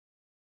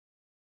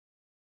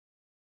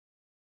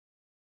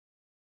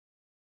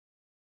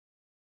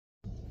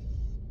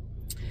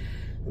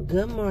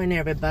Good morning,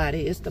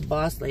 everybody. It's the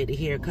boss lady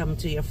here coming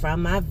to you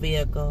from my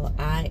vehicle.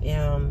 I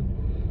am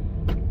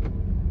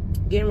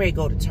getting ready to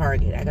go to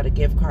Target. I got a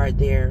gift card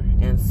there,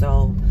 and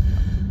so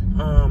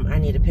I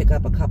need to pick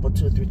up a couple,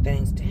 2 or 3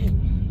 things.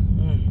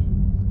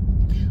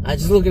 Dang. I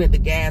just looking at the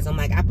gas. I'm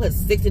like, I put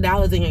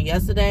 $60 in here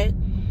yesterday.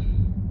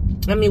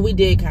 I mean, we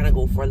did kind of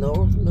go for a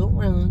little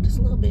run, just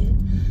a little bit.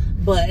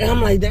 But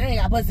I'm like, dang,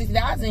 I put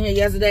 $60 in here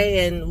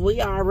yesterday, and we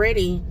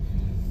already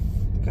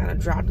kind of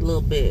dropped a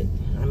little bit.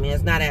 I mean,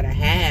 it's not at a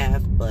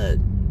half, but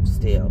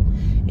still.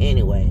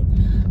 Anyway,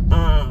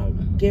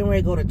 getting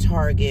ready to go to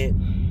Target.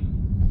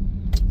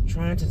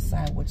 Trying to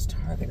decide which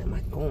Target am I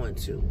going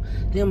to.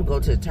 Then I'm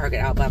going to go to the Target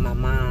out by my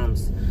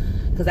mom's.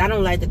 Because I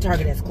don't like the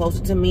Target that's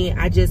closer to me.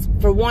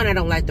 For one, I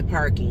don't like the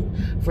parking.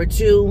 For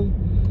two,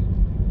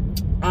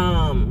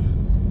 I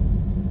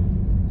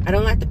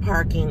don't like the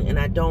parking, and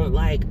I don't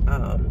like,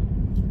 I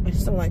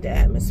just don't like the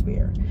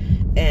atmosphere.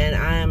 And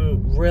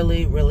I'm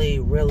really, really,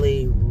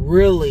 really,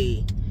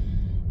 really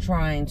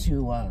trying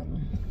to,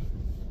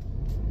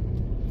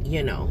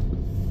 you know,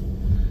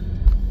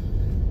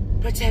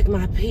 protect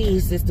my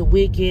peace. It's the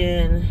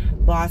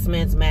weekend. Boss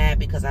man's mad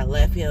because I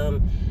left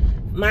him.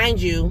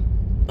 Mind you,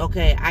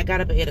 okay, I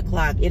got up at 8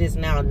 o'clock. It is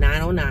now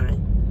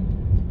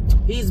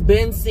 9:09. He's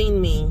been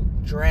seeing me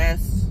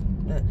dress.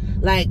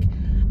 Like,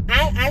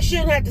 I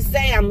shouldn't have to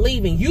say I'm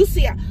leaving. You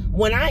see,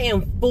 when I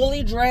am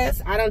fully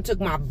dressed, I done took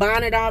my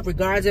bonnet off,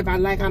 regardless if I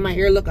like how my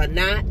hair look or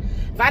not.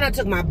 If I done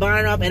took my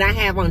bonnet off and I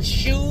have on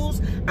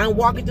shoes, I'm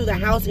walking through the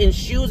house in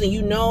shoes, and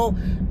you know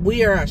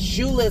we are a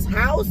shoeless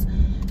house,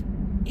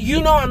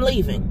 you know I'm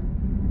leaving.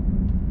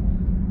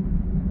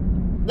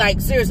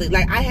 Like, seriously,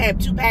 like, I had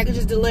 2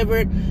 packages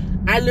delivered.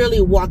 I literally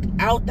walked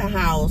out the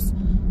house,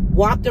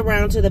 walked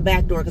around to the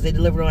back door because they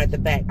delivered them at the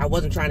back. I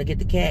wasn't trying to get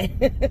the cat.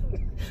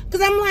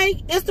 Because I'm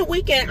like, it's the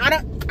weekend.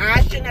 I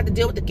shouldn't have to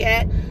deal with the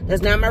cat.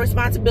 That's not my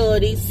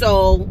responsibility.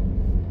 So,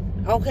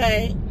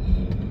 okay.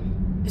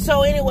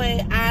 So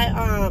anyway,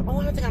 I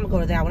don't think I'm gonna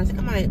go to that one. I think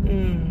I might,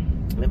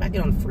 maybe I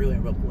get on the freeway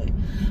real quick.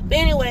 But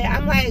anyway,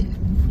 I'm like,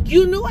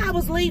 you knew I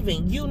was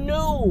leaving. You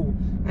knew.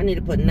 I need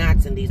to put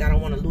knots in these. I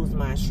don't want to lose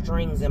my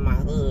strings in my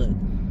hood.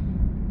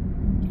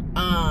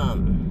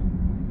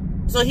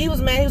 So he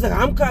was mad. He was like,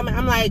 I'm coming.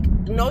 I'm like,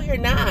 no, you're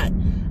not.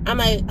 I'm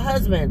like,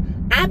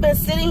 husband, I've been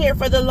sitting here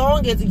for the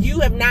longest. You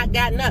have not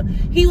gotten up.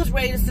 He was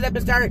ready to sit up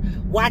and start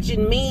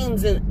watching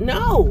memes and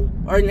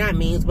or not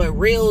memes, but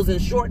reels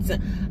and shorts.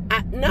 And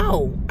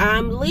no,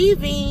 I'm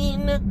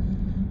leaving.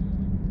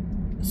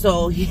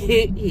 So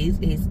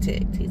he's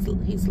ticked. He's a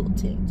little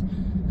ticked.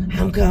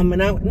 I'm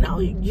coming out. No,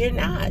 you're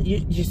not.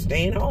 You're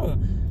staying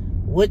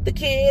home with the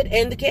kid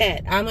and the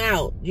cat. I'm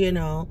out, you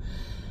know.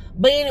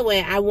 But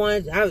anyway, I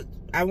wanted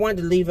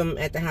to leave him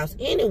at the house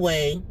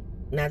anyway.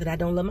 Not that I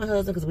don't love my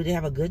husband, because we did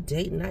have a good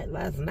date night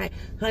last night.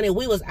 Honey,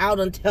 we was out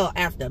until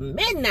after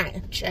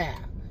midnight,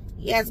 child.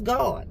 Yes,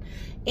 God.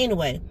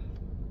 Anyway,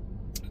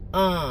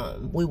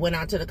 we went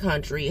out to the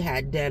country,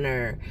 had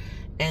dinner,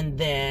 and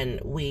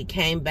then we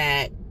came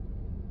back,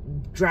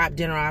 dropped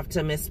dinner off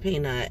to Miss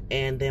Peanut,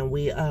 and then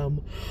we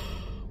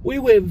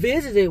went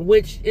visiting,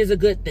 which is a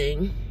good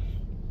thing.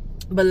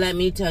 But let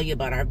me tell you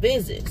about our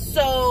visit.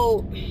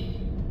 So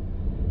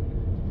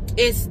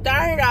it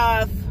started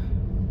off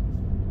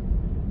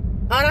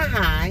on a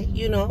high,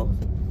 you know.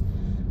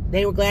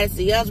 They were glad to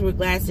see us. We were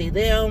glad to see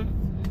them.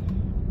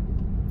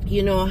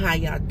 You know, how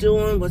y'all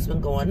doing? What's been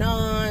going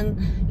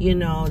on? You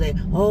know,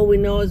 we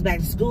know it's back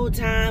to school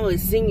time.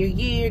 It's senior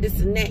year, this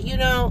and that. You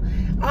know,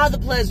 all the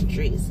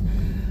pleasantries.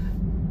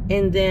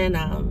 And then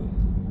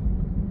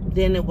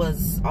it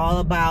was all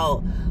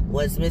about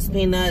what's Miss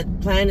Peanut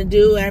planning to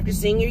do after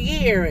senior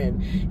year,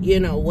 and, you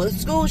know, what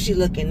school she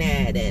looking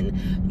at,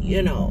 and,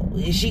 you know,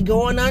 is she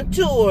going on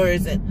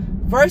tours?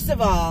 And first of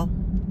all,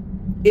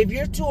 if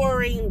you're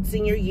touring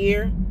senior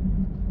year,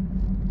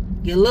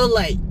 you're a little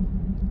late,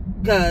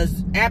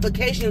 because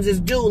applications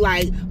is due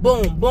like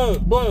boom,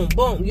 boom, boom,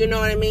 boom. You know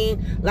what I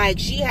mean? Like,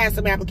 she has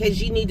some applications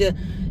she need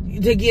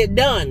to get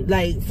done,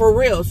 like, for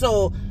real.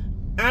 So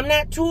I'm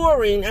not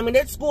touring. I mean,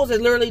 there's schools that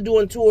are literally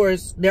doing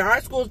tours. There are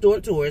schools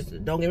doing tours,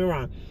 don't get me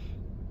wrong.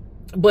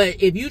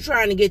 But if you're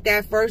trying to get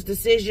that first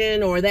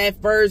decision or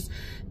that first,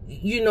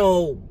 you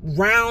know,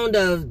 round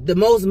of the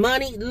most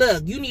money,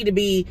 look, you need to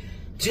be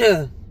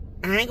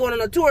I ain't going on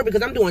a tour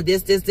because I'm doing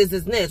this,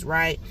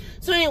 right?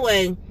 So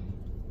anyway,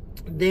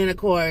 then of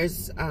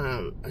course,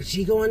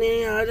 she going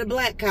in the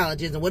black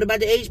colleges, and what about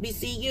the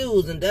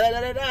HBCUs and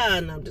da-da-da-da,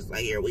 and I'm just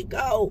like, here we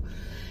go.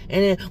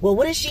 And then, well,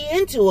 what is she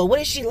into, or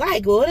what is she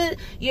like,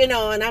 you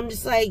know, and I'm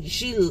just like,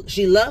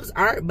 she loves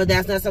art, but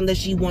that's not something that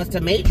she wants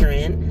to major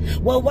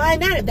in. Well, why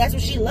not, if that's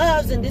what she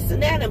loves, and this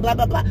and that, and blah,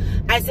 blah, blah.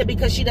 I said,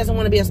 because she doesn't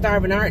want to be a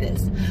starving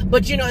artist.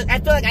 But, you know, I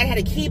feel like I had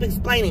to keep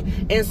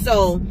explaining. And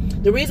so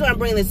the reason why I'm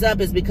bringing this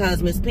up is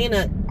because Miss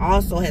Peanut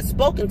also has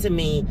spoken to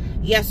me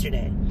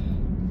yesterday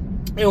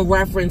in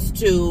reference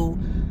to,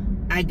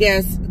 I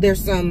guess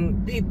there's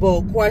some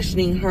people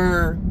questioning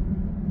her,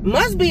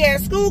 must be at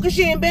school because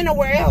she ain't been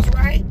nowhere else,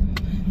 right?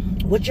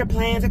 what's your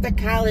plans at the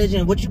college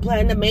and what you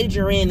plan to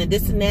major in and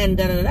this and that and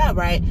da-da-da-da,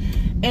 right?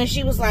 And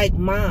she was like,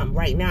 Mom,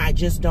 right now I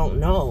just don't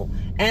know.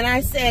 And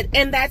I said,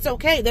 and that's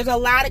okay. There's a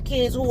lot of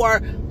kids who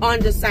are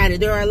undecided.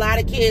 There's a lot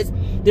of kids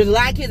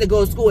that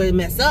go to school and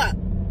mess up.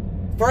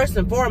 First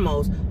and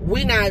foremost,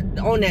 we're not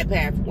on that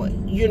pathway.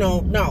 You know,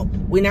 no,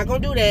 we're not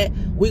going to do that.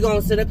 We're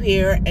going to sit up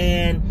here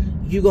and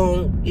you're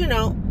going to, you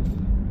know,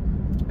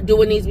 do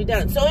what needs to be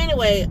done. So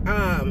anyway,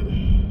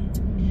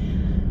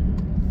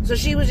 so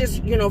she was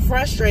just, you know,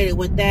 frustrated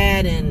with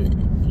that.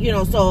 And, you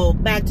know, so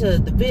back to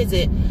the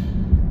visit,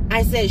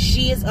 I said,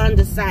 she is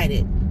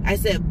undecided. I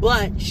said,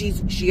 but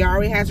she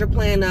already has her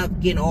plan of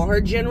getting all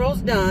her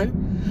generals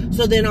done.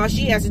 So then all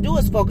she has to do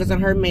is focus on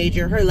her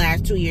major, her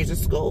last 2 years of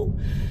school.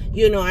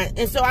 You know,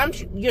 and so I'm,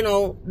 you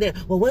know,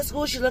 well, what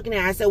school is she looking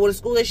at? I said, well, the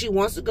school that she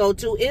wants to go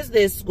to is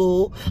this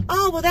school.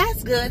 Oh, well,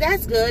 that's good.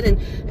 That's good.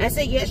 And I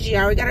said, yes, she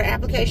already got her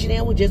application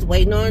in. We're just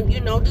waiting on, you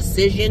know,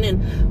 decision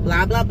and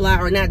blah, blah,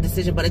 blah. Or not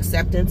decision, but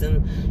acceptance.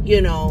 And, you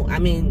know, I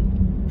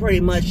mean, pretty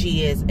much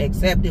she is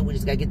accepted. We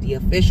just got to get the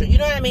official, you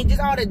know what I mean?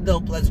 Just all the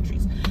little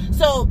pleasantries.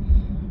 So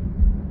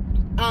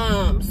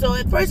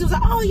at first it was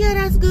like, oh yeah,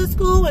 that's a good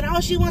school, and oh,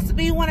 she wants to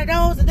be one of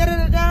those, and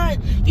da-da-da-da,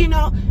 you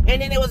know,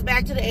 and then it was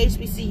back to the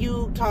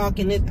HBCU talk,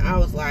 and I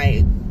was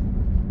like,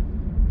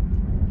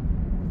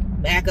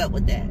 back up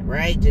with that,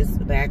 right?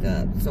 Just back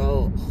up.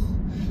 So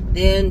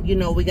then, you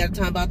know, we got to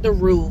talk about the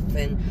roof,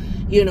 and,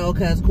 you know,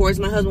 because, of course,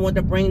 my husband wanted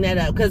to bring that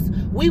up, because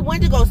we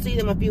went to go see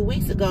them a few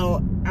weeks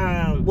ago,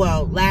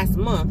 well, last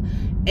month,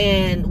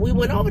 and we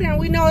went over there, and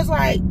we know it's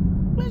like,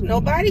 there's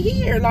nobody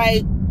here,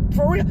 like,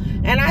 for real.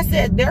 And I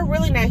said, they're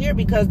really not here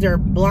because their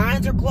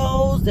blinds are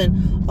closed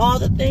and all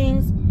the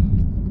things.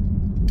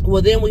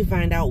 Well, then we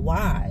find out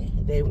why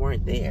they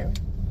weren't there.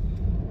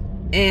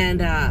 And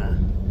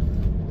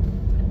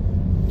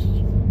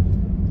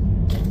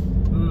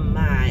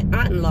my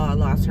aunt-in-law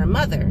lost her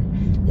mother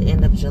the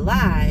end of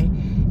July,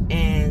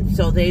 and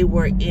so they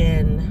were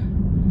in,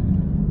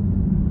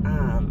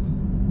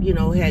 you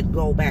know, had to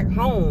go back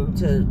home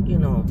to, you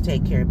know,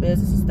 take care of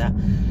business and stuff.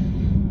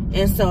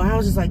 And so I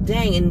was just like,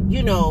 dang. And,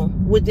 you know,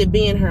 with it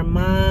being her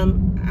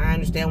mom, I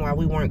understand why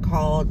we weren't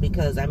called,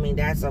 because, I mean,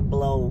 that's a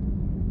blow,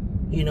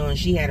 you know, and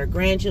she had her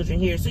grandchildren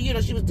here. So, you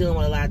know, she was dealing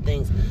with a lot of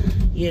things,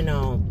 you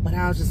know. But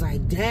I was just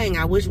like, dang,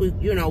 I wish we,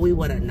 you know, we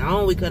would have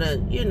known. We could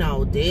have, you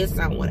know, did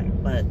something, whatever.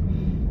 But,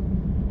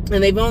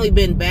 and they've only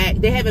been back,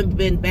 they haven't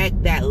been back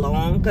that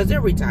long because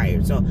they're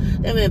retired. So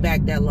they haven't been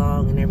back that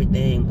long and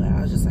everything. But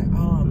I was just like,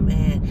 oh,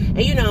 man.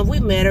 And, you know, if we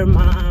met her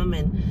mom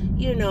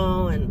and, you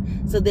know, and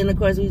so then, of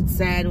course, we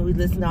sat and we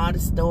listened to all the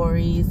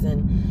stories,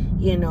 and,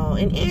 you know,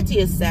 and Auntie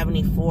is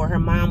 74. Her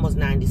mom was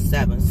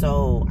 97.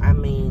 So, I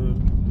mean,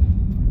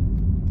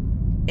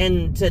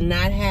 and to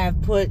not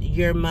have put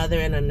your mother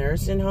in a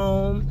nursing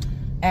home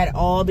at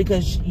all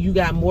because you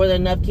got more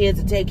than enough kids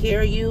to take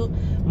care of you,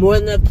 more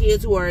than enough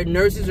kids who are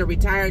nurses or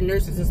retired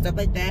nurses and stuff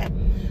like that.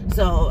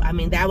 So, I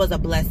mean, that was a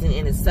blessing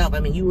in itself. I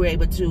mean, you were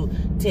able to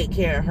take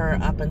care of her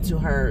up until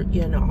her,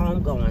 you know,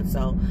 homegoing.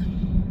 So,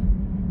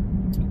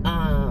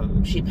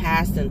 she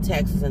passed in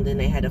Texas, and then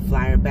they had to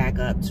fly her back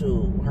up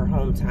to her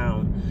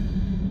hometown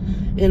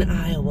in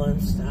Iowa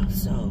and stuff.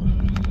 So,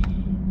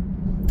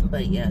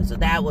 but yeah, so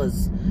that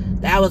was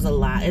a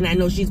lot. And I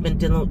know she's been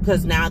dealing,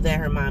 because now that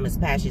her mom has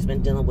passed, she's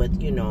been dealing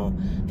with, you know,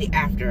 the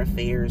after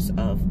affairs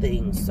of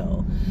things.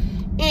 So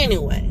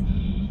anyway,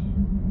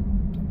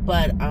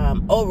 but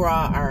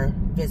overall our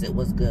visit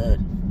was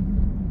good.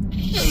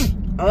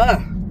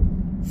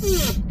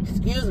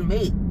 Excuse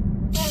me.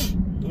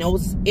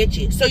 Nose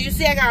itchy. So you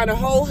see I got on a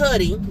whole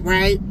hoodie,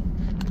 right?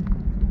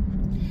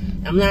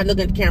 I'm not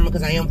looking at the camera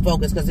because I am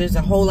focused, because there's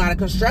a whole lot of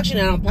construction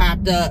that done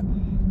popped up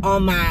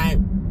on my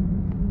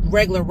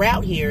regular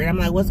route here, and I'm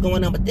like, what's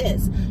going on with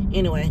this?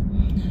 Anyway,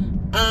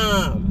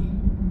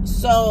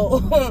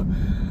 so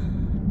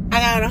I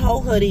got on a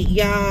whole hoodie,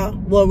 y'all.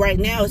 Well, right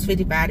now it's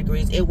 55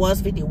 degrees. It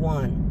was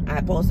 51.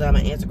 I posted on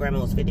my Instagram, it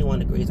was 51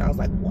 degrees. I was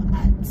like, what?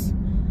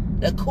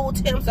 The cool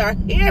temps are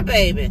here,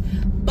 baby.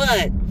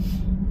 But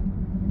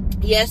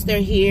yes, they're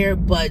here,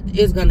 but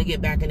it's gonna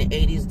get back in the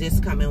 80s this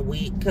coming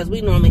week, because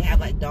we normally have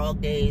like dog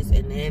days,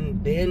 and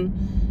then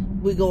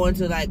we go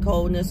into like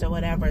coldness or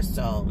whatever.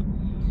 So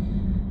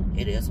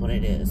it is what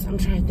it is. I'm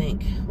trying to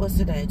think, what's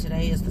today?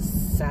 Today is the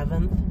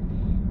 7th.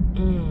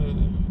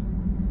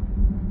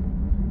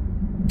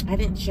 I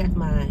didn't check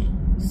my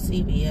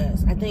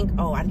CVS. I think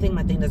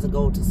my thing doesn't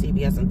go to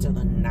CVS until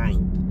the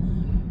 9th.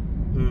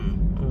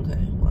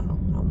 Okay, well,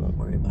 I won't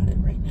worry about it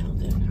right now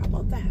then. How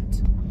about that?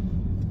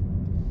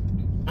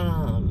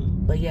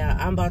 But yeah,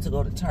 I'm about to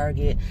go to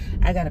Target.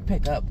 I gotta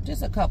pick up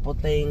just a couple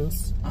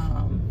things.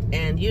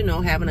 And you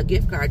know, having a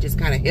gift card just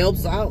kind of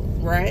helps out,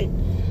 right?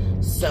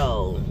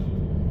 So,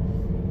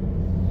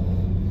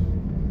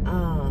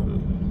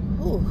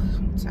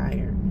 I'm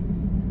tired.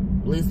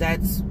 At least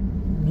that's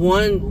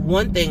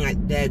one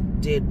thing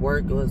that did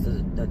work, was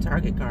the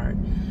Target card.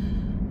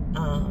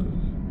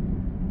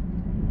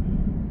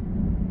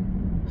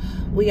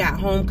 We got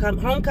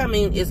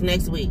homecoming is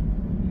next week,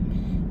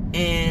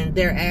 and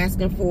they're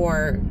asking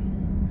for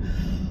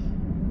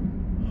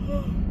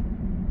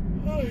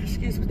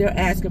excuse me, they're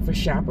asking for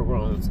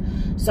chaperones.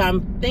 So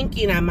I'm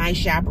thinking I might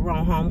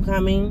chaperone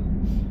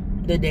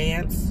homecoming, the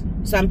dance.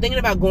 So I'm thinking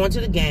about going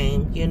to the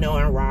game, you know,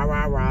 and rah,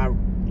 rah, rah,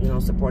 you know,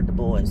 support the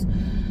boys.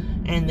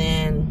 And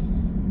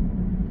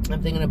then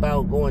I'm thinking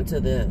about going to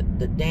the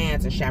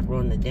dance and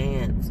chaperone the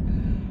dance.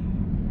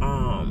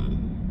 I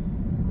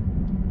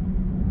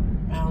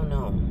don't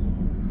know.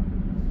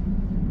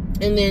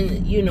 And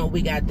then, you know,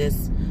 we have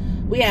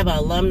an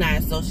alumni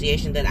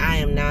association that I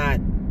am not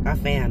a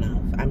fan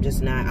of. I'm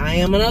just not. I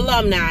am an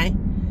alumni,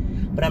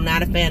 but I'm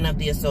not a fan of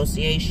the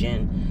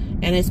association.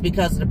 And it's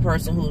because of the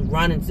person who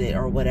runs it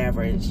or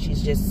whatever. And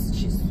she's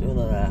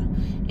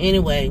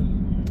anyway.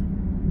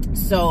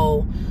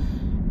 So,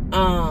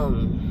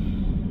 I'm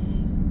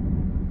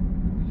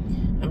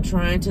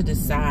trying to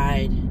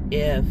decide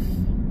if,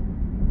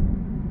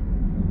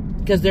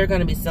 because they're going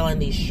to be selling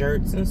these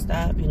shirts and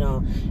stuff, you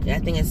know. I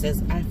think it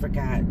says, I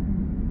forgot.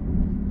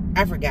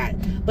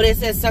 But it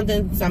says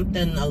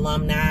something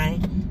alumni.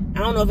 I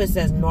don't know if it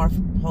says North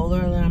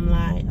Polar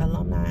alumni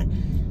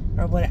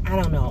or what, I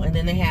don't know. And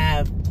then they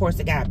have, of course,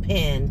 they got a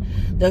pin.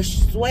 The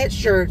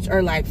sweatshirts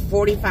are like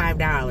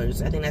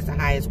 $45. I think that's the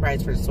highest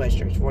price for the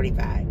sweatshirts,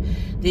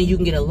 $45. Then you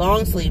can get a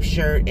long sleeve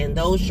shirt, and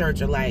those shirts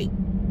are like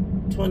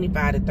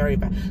 $25 to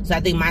 $35. So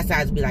I think my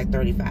size would be like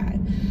 $35.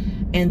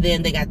 And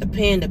then they got the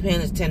pin. The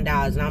pin is $10.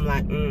 And I'm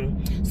like,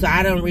 So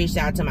I done reached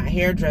out to my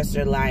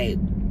hairdresser like,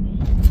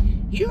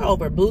 you're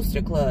over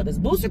Booster Club. Is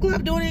Booster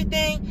Club doing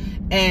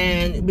anything?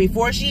 And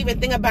before she even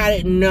think about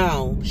it,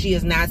 no, she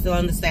is not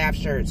selling the staff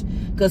shirts,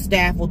 because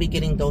staff will be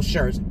getting those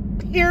shirts.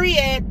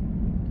 Period.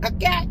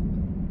 Okay.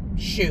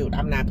 Shoot,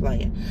 I'm not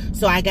playing.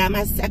 So I got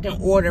my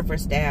second order for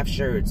staff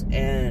shirts,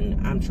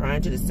 and I'm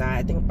trying to decide.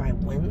 I think by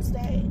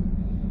Wednesday,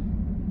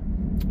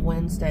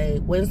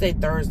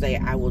 Thursday,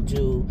 I will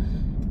do,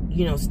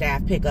 you know,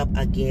 staff pickup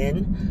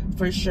again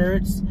for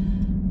shirts.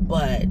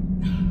 But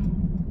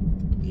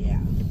yeah.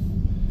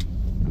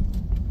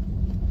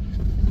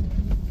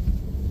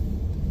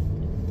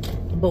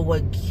 But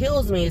what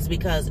kills me is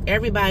because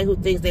everybody who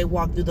thinks they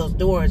walk through those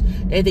doors,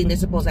 they think they're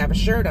supposed to have a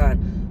shirt on.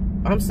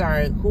 I'm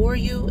sorry, who are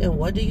you and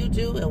what do you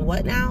do and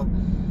what now?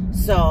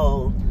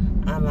 So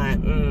I'm like,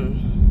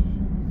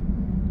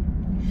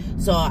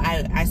 So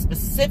I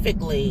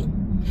specifically,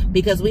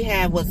 because we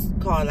have what's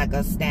called like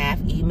a staff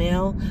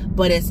email,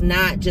 but it's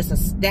not just a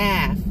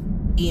staff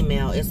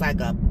email, it's like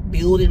a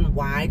building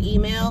wide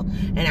email,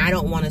 and I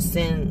don't want to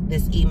send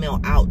this email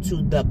out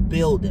to the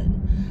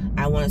building.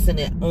 I want to send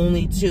it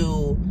only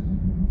to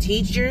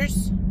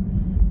teachers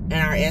and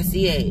our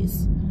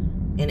SEAs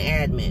and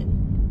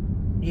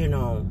admin, you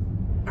know,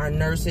 our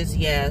nurses,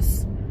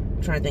 yes.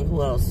 I'm trying to think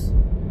who else.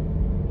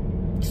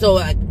 So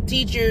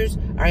teachers,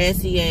 our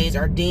SEAs,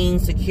 our dean,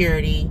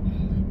 security,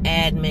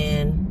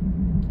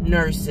 admin,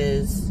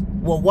 nurses.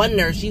 Well, one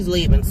nurse, she's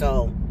leaving,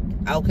 so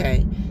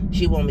okay,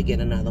 she won't be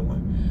getting another one.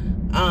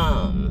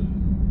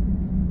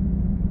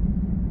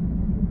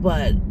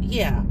 But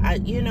yeah,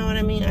 you know what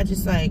I mean? I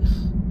just like,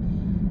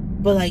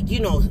 but like, you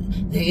know,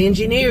 the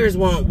engineers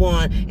want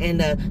one, and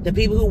the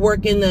people who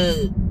work in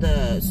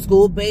the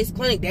school-based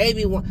clinic, they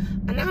be one.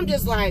 And I'm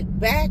just like,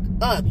 back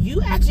up.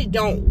 You actually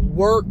don't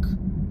work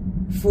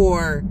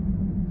for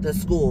the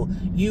school.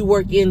 You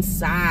work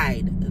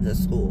inside the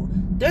school.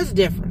 There's a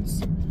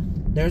difference.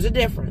 There's a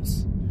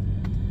difference.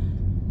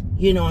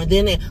 You know, and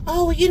then they,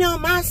 oh, you know,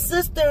 my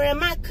sister and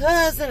my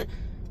cousin.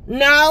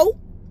 No,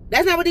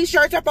 that's not what these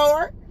shirts are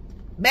for.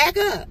 Back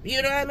up.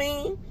 You know what I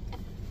mean?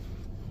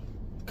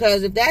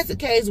 Because if that's the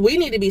case, we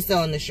need to be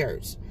selling the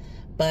shirts.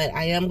 But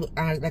I am,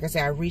 like I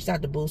said, I reached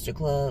out to Booster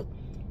Club,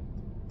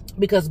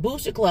 because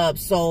Booster Club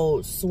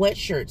sold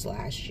sweatshirts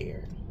last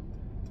year.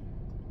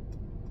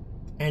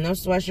 And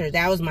those sweatshirts,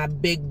 that was my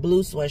big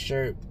blue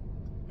sweatshirt.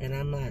 And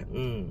I'm like,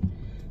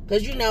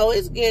 because, you know,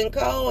 it's getting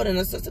cold, and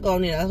the sister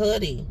gonna need a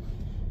hoodie.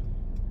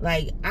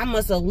 Like, I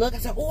must have looked, I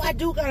said, oh, I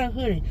do got a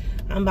hoodie.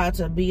 I'm about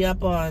to be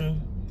up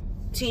on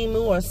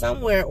Temu or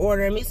somewhere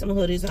ordering me some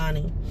hoodies,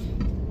 honey.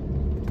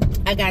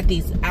 I got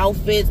these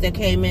outfits that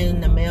came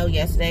in the mail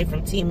yesterday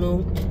from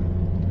Temu.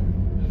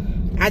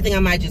 I think I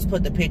might just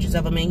put the pictures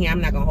of them in here. I'm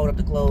not going to hold up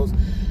the clothes.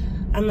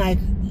 I'm like,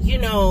 you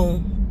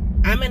know,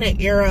 I'm in an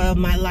era of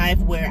my life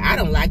where I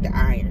don't like to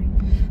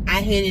iron.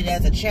 I hated it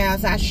as a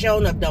child, so I sure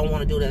enough don't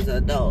want to do it as an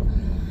adult.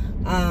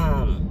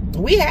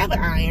 We have an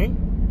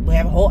iron. We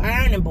have a whole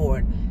ironing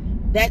board.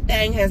 That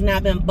thing has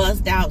not been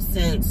bust out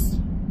since,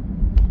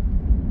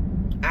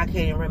 I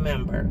can't even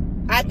remember.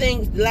 I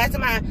think the last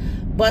time I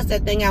bust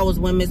that thing out was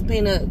when Miss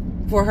Peanut,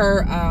 for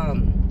her,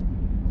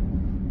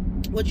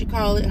 what you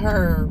call it,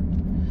 her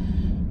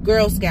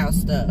Girl Scout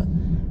stuff.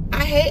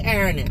 I hate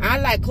ironing. I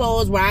like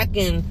clothes where I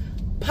can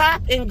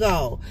pop and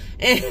go.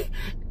 And,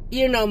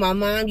 you know, my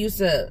mom used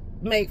to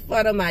make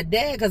fun of my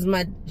dad, because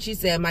she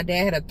said my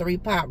dad had a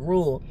 3-pop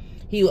rule.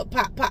 He would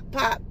pop, pop,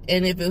 pop,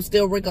 and if it was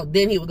still wrinkled,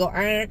 then he would go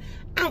iron.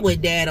 I'm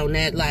with Dad on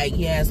that. Like,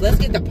 yes, let's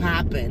get the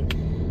popping.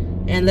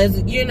 And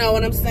let's, you know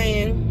what I'm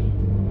saying?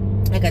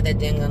 I got that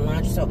dang on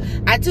laundry soap.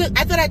 I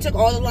thought I took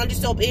all the laundry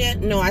soap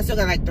in. No, I still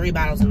got like 3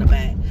 bottles in the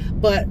bag.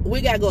 But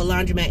we got to go to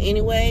laundromat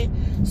anyway.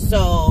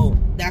 So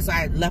that's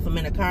why I left them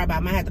in the car, but I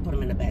might have to put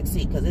them in the back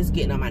seat because it's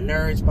getting on my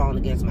nerves, falling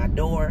against my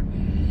door.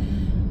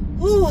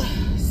 Whew.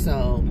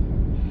 So,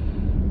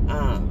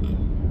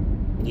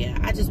 yeah,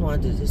 I just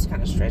wanted to just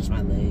kind of stretch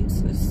my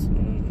legs.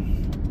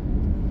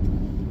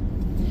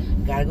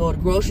 Gotta go to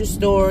the grocery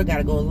store,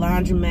 gotta go to the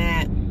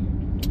laundromat.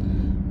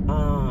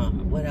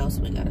 What else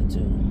we gotta do?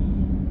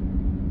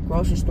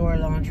 Grocery store,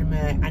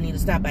 laundromat. I need to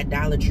stop at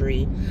Dollar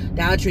Tree.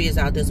 Dollar Tree is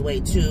out this way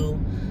too.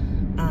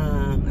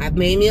 I've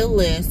made me a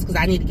list because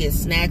I need to get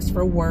snacks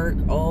for work.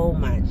 Oh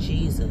my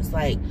Jesus.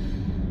 Like,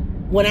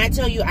 when I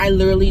tell you I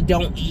literally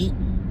don't eat,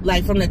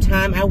 like from the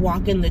time I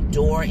walk in the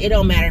door, it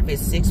don't matter if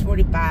it's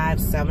 6:45,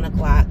 7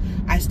 o'clock.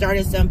 I start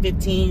at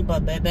 7:15,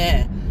 but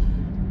baby,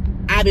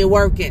 I be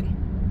working.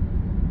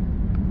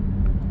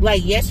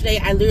 Like yesterday,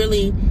 I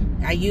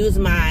used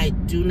my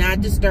do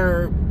not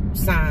disturb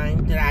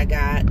sign that I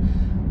got.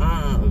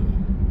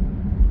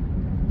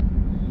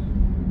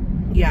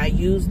 Yeah, I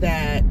used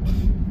that.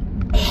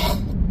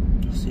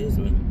 Excuse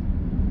me.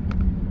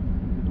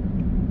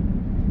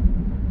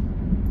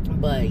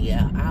 But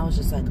yeah, I was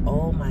just like,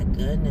 oh my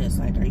goodness,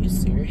 like, are you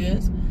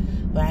serious?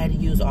 But I had to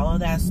use all of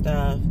that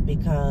stuff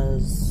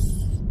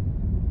because,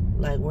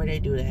 like, where they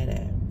do that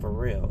at, for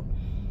real.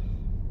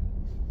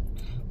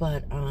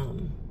 But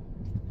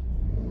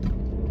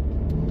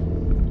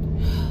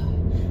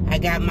I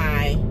got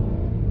my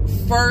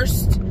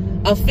first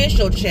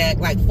official check,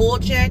 like full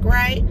check,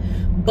 right?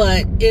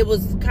 But it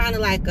was kind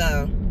of like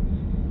a,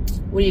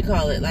 what do you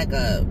call it? Like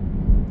a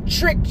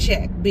trick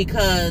check,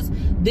 because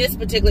this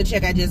particular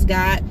check I just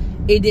got,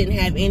 it didn't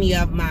have any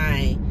of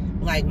my,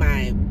 like,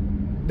 my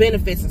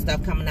benefits and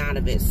stuff coming out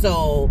of it.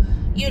 So,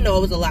 you know,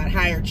 it was a lot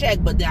higher check,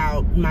 but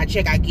now my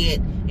check I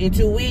get in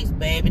 2 weeks,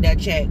 baby, that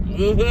check,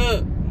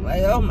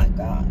 like, oh my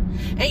God.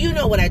 And you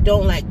know what I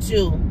don't like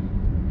too?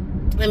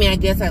 I mean, I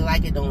guess I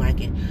like it, don't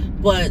like it,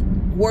 but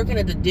working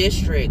at the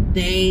district,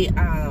 they,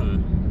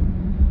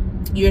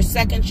 your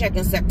second check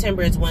in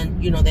September is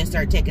when, you know, they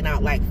start taking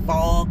out like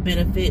fall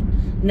benefit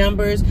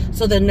numbers.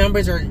 So the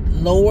numbers are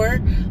lower,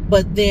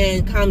 but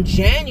then come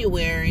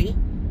January,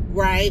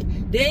 right,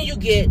 then you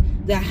get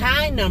the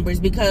high numbers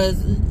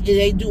because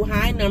they do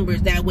high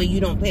numbers. That way you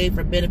don't pay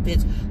for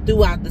benefits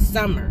throughout the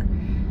summer.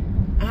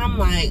 I'm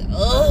like,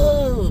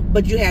 oh,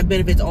 but you have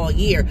benefits all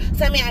year.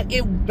 So, I mean,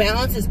 it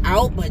balances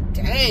out, but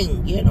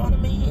dang, you know what I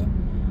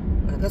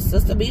mean? Like a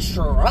sister be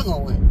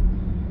struggling.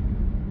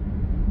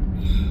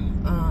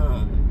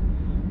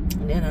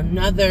 And then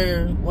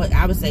another, what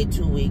I would say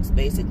 2 weeks,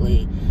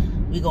 basically,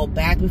 we go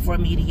back before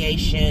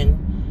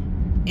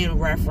mediation in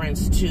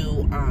reference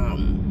to,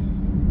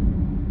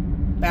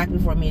 back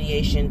before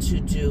mediation to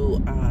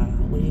do,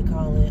 what do you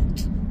call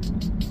it?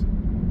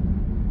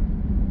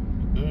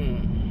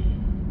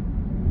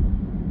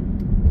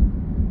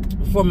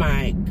 For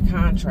my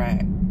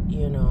contract,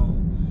 you know.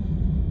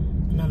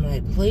 And I'm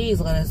like,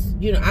 please let us,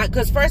 you know,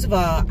 because first of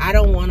all, I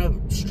don't want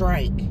to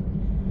strike.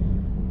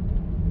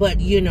 But,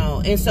 you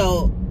know, and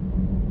so,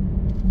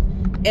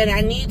 and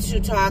I need to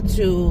talk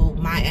to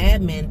my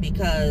admin,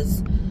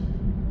 because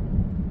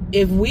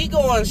if we go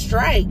on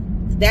strike,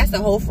 that's the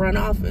whole front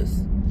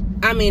office.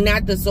 I mean,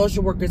 not the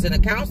social workers and the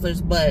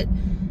counselors, but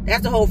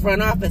that's the whole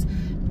front office.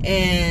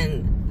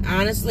 And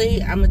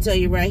honestly, I'm going to tell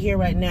you right here,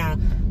 right now,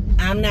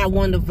 I'm not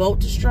one to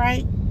vote to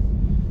strike,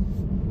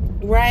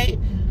 right?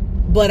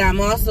 But I'm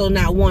also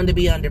not one to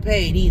be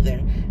underpaid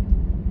either.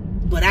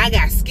 But I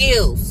got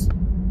skills,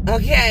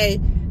 okay?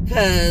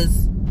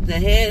 Because the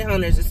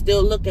headhunters are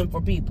still looking for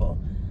people.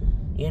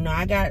 You know,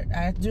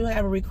 I do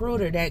have a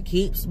recruiter that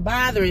keeps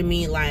bothering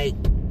me like,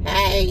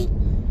 hey.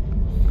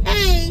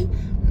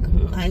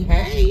 I'm like,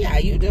 hey, how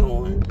you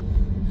doing?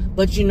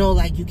 But you know,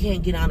 like, you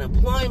can't get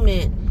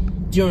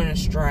unemployment during a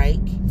strike.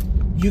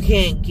 You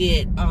can't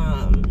get,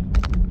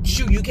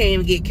 you can't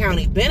even get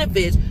county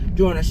benefits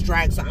during a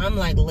strike. So I'm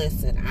like,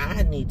 listen,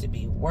 I need to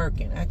be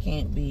working. I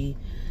can't be,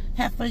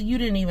 heifer, you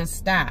didn't even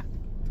stop.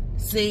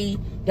 See,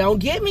 don't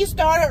get me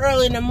started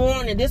early in the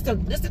morning. This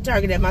the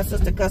target that my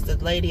sister cussed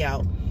this lady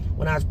out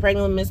when I was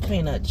pregnant with Miss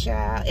Peanut.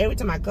 Child, every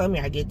time I come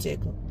here, I get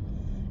tickled.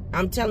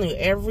 I'm telling you,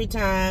 every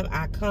time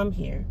I come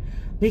here,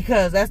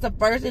 because that's the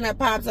first thing that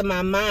pops in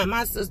my mind.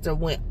 My sister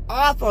went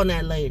off on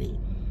that lady.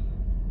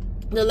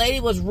 The lady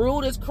was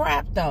rude as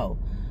crap, though.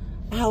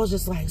 I was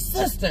just like,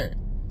 sister,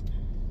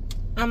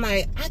 I'm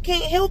like, I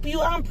can't help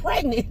you. I'm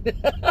pregnant.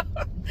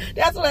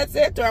 That's what I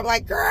said to her. I'm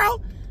like,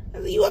 girl,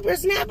 you up here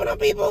snapping on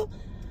people?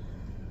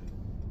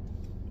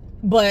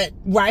 But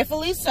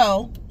rightfully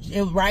so.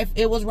 It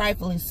was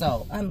rightfully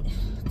so.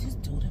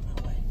 Just do it in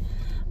my way.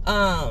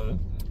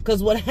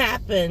 Because what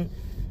happened,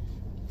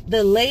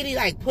 the lady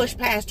like pushed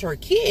past her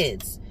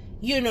kids,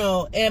 you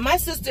know, and my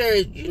sister,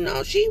 you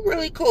know, she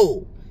really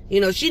cool. You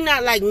know, she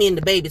not like me and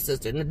the baby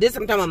sister. This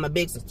I'm talking about my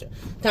big sister.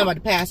 I'm talking about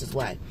the pastor's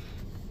wife.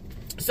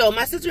 So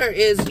my sister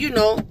is, you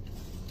know,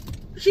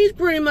 she's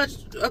pretty much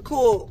a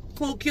cool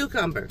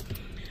cucumber.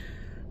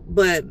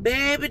 But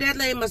baby, that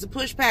lady must have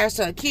pushed past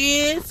her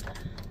kids.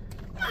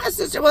 My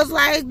sister was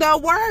like, the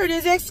word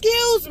is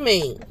excuse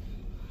me.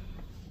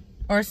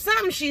 or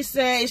something she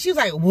said. She was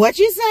like, what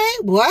you say?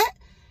 What?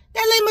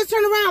 That lady must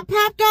turn around and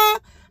popped off.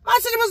 My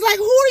sister was like,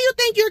 who do you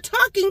think you're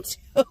talking to?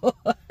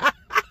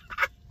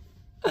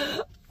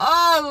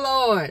 Oh,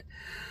 Lord.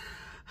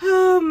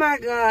 Oh, my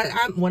God.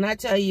 When I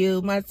tell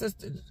you, my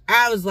sister,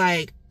 I was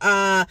like,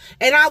 and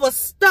I was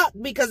stuck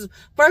because,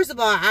 first of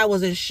all, I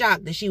was in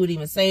shock that she would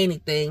even say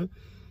anything,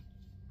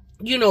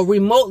 you know,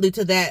 remotely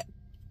to that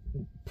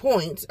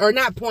point, or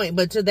not point,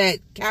 but to that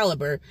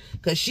caliber,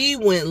 because she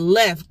went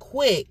left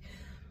quick.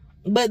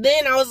 But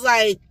then I was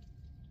like,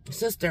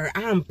 sister,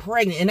 I'm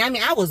pregnant. And I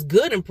mean, I was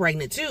good and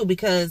pregnant too,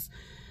 because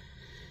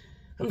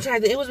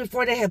it was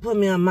before they had put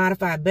me on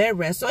modified bed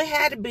rest. So it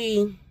had to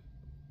be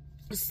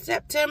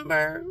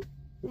September,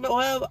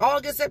 well,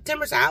 August,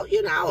 September. So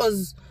you know,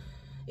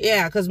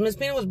 yeah, because Miss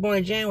Pena was born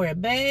in January.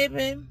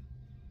 Baby,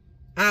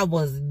 I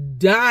was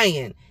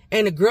dying.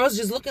 And the girls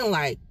just looking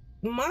like,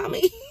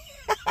 mommy.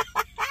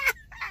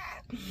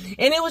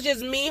 And it was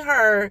just me,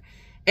 her,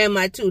 and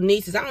my two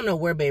nieces. I don't know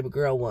where baby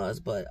girl was,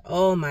 but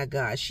oh my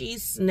God, she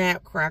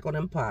snapped, crackled,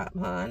 and popped,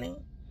 honey.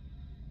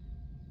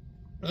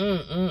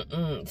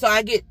 So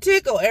I get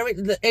tickled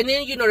and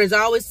then, you know, there's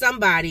always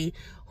somebody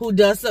who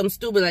does something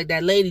stupid like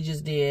that lady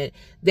just did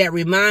that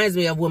reminds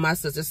me of when my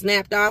sister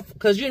snapped off.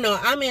 Because, you know,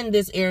 I'm in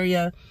this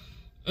area.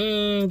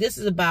 This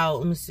is about,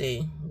 let me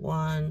see,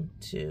 1,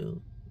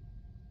 2,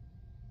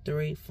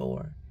 3,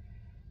 4,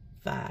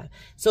 5.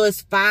 So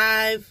it's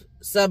 5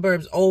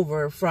 suburbs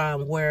over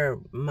from where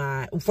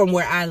I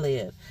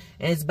live,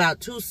 and it's about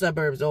 2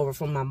 suburbs over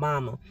from my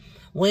mama.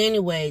 Well,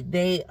 anyway,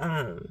 they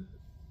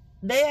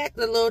act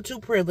a little too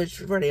privileged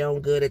for their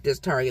own good at this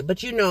Target.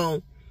 But you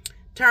know,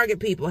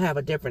 Target people have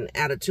a different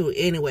attitude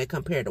anyway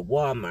compared to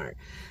Walmart.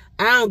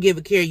 I don't give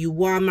a care, you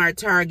Walmart,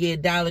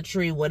 Target, Dollar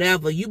Tree,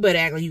 whatever. You better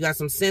act like you got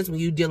some sense when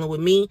you dealing with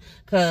me,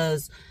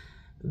 because,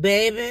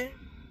 baby,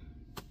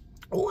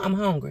 oh, I'm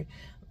hungry.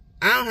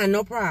 I don't have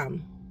no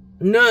problem.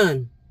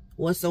 None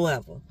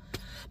whatsoever.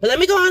 But let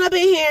me go on up in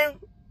here,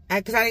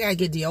 because I gotta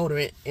get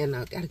deodorant, and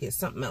I gotta get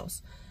something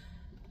else.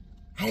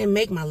 I didn't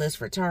make my list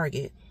for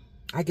Target.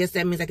 I guess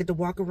that means I get to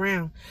walk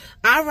around.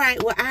 All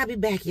right, well, I'll be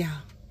back, y'all.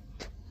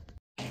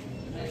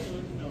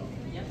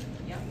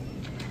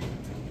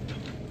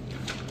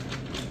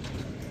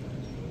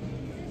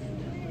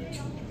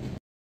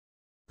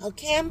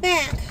 Okay, I'm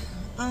back.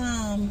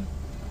 I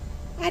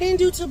didn't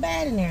do too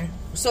bad in there.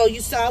 So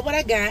you saw what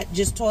I got.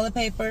 Just toilet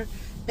paper,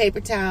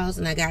 paper towels,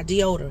 and I got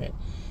deodorant.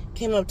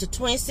 Came up to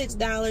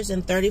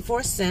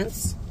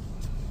 $26.34.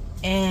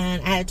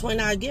 And I had a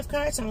 $20 gift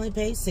card, so I only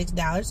paid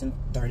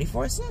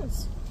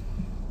 $6.34.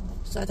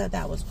 So I thought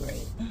that was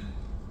great.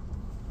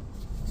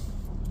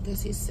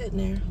 Guess he's sitting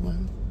there.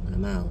 Well,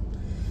 I'm out.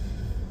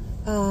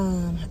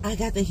 I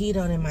got the heat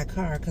on in my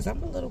car because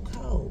I'm a little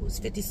cold. It's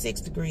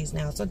 56 degrees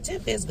now, so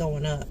temp is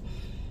going up.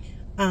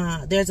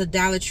 There's a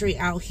Dollar Tree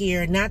out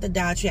here. Not the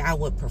Dollar Tree I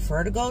would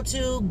prefer to go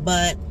to,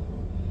 but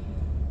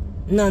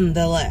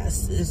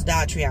nonetheless, there's a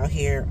Dollar Tree out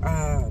here.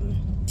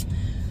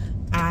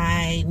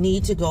 I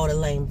need to go to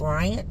Lane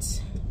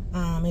Bryant.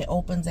 It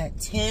opens at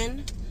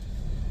 10.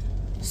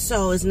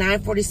 So it's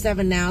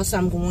 9:47 now, so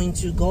I'm going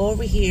to go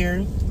over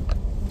here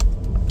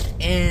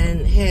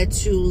and head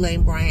to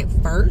Lane Bryant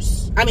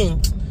first. I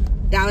mean,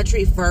 Dollar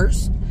Tree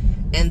first,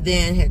 and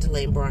then head to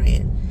Lane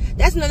Bryant.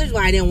 That's another reason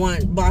why I didn't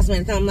want Boss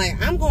Man to come. Like,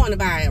 I'm going to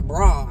buy a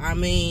bra. I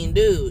mean,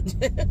 dude.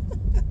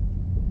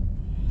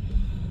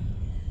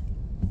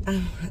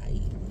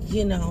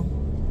 You know,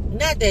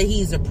 not that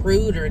he's a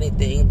prude or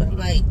anything, but I'm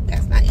like,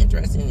 that's not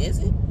interesting, is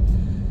it?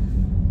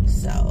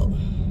 So,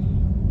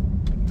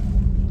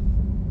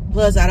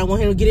 plus, I don't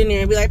want him to get in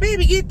there and be like,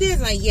 baby, get this.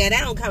 Like, yeah,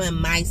 that don't come in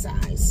my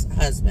size,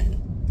 husband.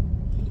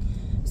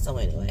 So,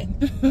 anyway.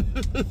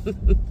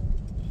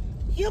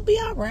 He'll be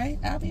all right.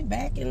 I'll be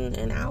back in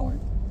an hour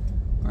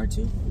or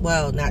 2.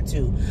 Well, not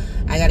 2.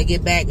 I got to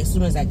get back as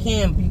soon as I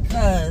can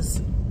because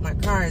my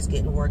car is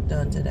getting work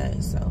done today.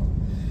 So,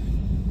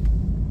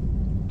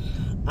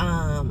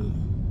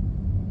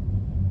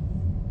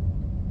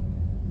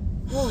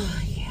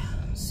 oh, yeah.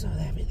 So,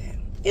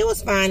 everything. It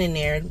was fine in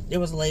there. There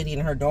was a lady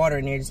and her daughter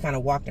in there just kind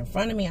of walked in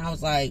front of me. I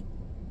was like,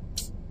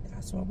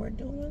 that's what we're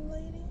doing,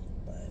 lady.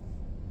 But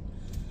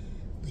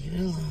leave it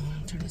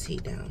alone. Turn this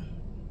heat down.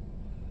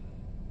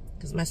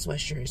 Because my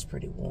sweatshirt is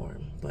pretty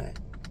warm. But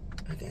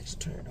I got to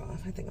turn it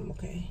off. I think I'm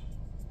okay.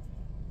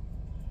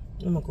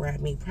 I'm going to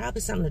grab me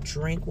probably something to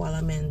drink while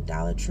I'm in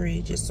Dollar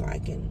Tree. Just so I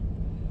can,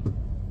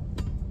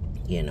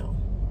 you know,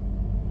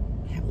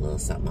 have a little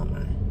something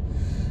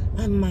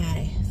on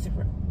my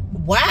throat.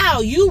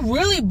 Wow, you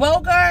really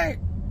Bogart?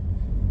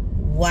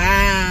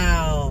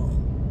 Wow.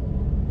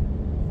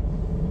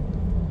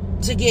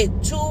 To get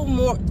 2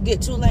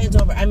 lanes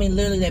over. I mean,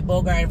 literally, they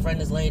Bogart in front of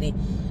this lady.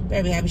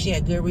 Very happy she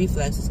had good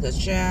reflexes, because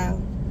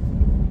child,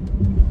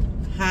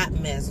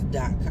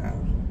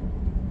 hotmess.com.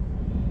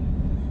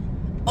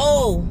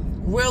 Oh,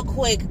 real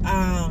quick,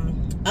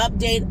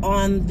 update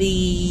on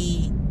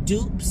the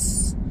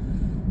dupes,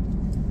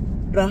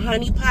 the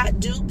honey pot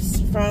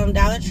dupes from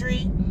Dollar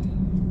Tree.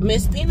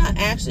 Miss Peanut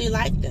actually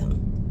liked them.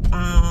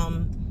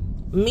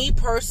 Me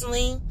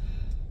personally,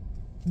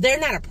 they're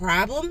not a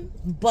problem,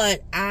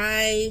 but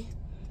I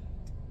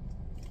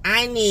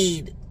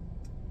need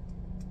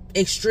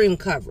extreme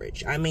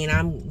coverage. I mean,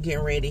 I'm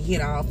getting ready to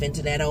hit off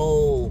into that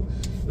old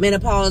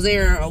menopause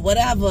era or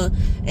whatever,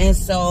 and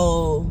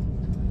so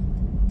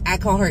I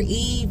call her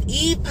Eve.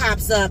 Eve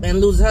pops up and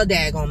loses her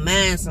daggone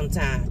mind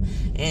sometime.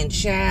 And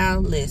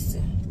child,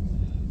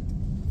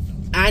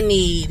 listen, I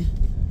need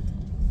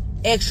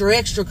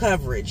extra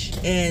coverage.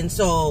 And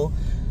so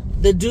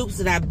the dupes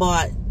that I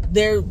bought,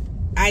 they're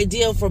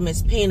ideal for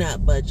Miss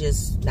Peanut, but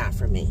just not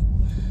for me.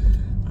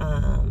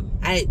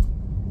 I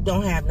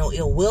don't have no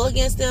ill will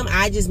against them.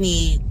 I just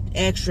need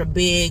extra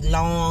big,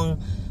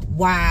 long,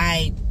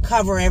 wide,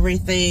 cover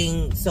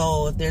everything.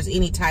 So if there's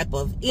any type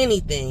of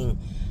anything,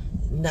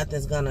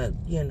 nothing's gonna,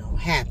 you know,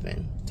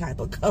 happen type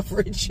of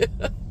coverage.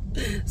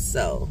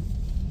 So,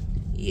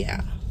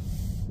 yeah.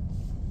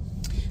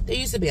 There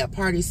used to be a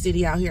Party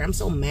City out here. I'm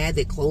so mad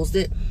they closed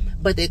it.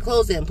 But they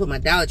closed it and put my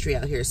Dollar Tree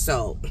out here.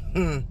 So,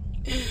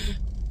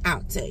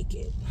 I'll take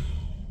it.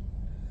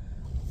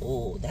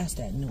 Oh, that's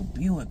that new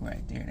Buick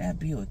right there. That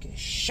Buick is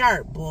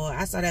sharp, boy.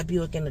 I saw that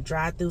Buick in the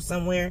drive-thru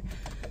somewhere.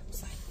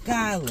 It's like,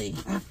 golly.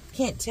 I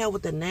can't tell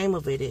what the name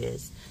of it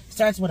is. It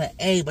starts with an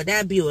A, but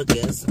that Buick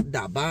is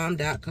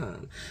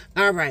 .bomb.com.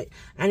 All right.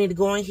 I need to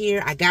go in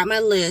here. I got my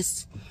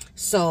list.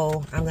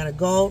 So, I'm going to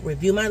go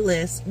review my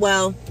list.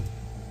 Well,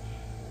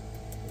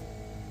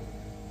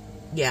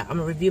 yeah, I'm going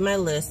to review my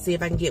list, see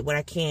if I can get what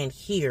I can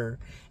here.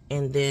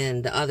 And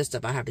then the other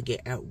stuff I have to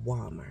get at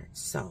Walmart.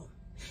 So,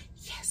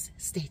 yes,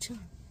 stay tuned.